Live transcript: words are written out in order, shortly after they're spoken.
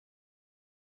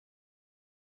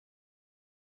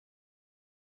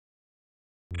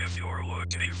you're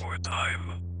looking for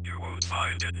time, you won't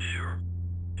find it here.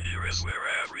 Here is where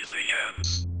everything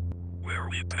ends. Where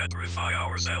we petrify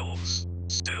ourselves,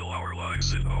 still our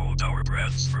lungs and hold our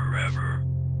breaths forever.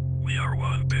 We are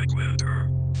one big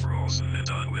winter, frozen and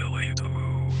unwilling to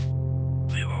move.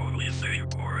 The only thing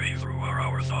pouring through are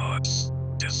our thoughts,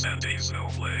 descending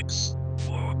snowflakes,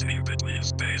 floating between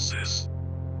spaces.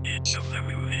 Each of them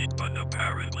unique but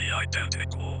apparently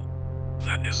identical.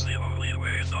 That is the only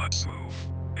way thoughts move,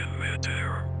 in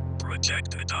midair,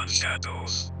 projected on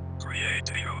shadows,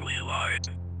 creating only light.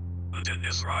 And it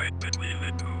is right between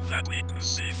the two that we can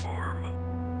see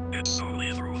form. It's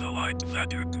only through the light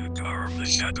that you can carve the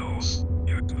shadows.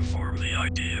 You can form the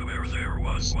idea where there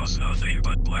was nothing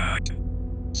but black.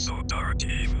 So dark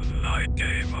even the night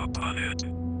came upon it.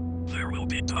 There will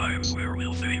be times where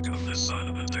we'll think of the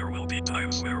sun, and there will be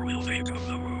times where we'll think of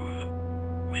the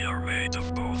moon. We are made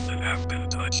of both and have been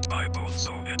touched by both,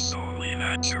 so it's only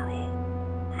natural.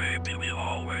 Maybe we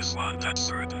always want that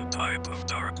certain type of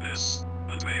darkness,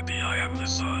 and maybe I am the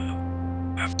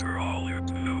sun. After all, you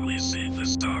can only see the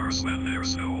stars when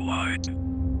there's no light.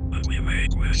 And we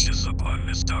make wishes upon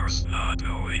the stars, not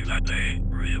knowing that they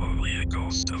real only a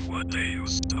ghost of what they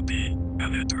used to be.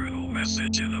 An eternal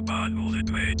message in a bottle it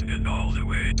made it all the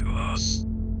way to us.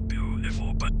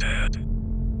 Beautiful but dead.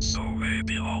 So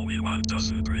maybe all we want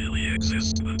doesn't really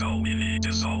exist, and all we need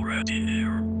is already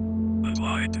here. And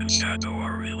light and shadow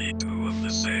are really two of the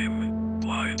same,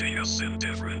 blinding us in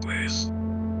different ways.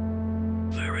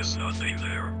 There is nothing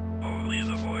there, only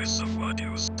the voice of what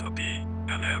used to be,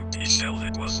 an empty shell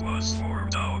that was once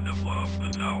formed out of love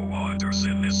and now wanders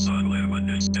in this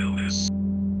unlimited stillness.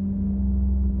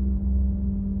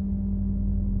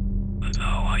 And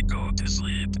now I go to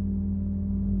sleep.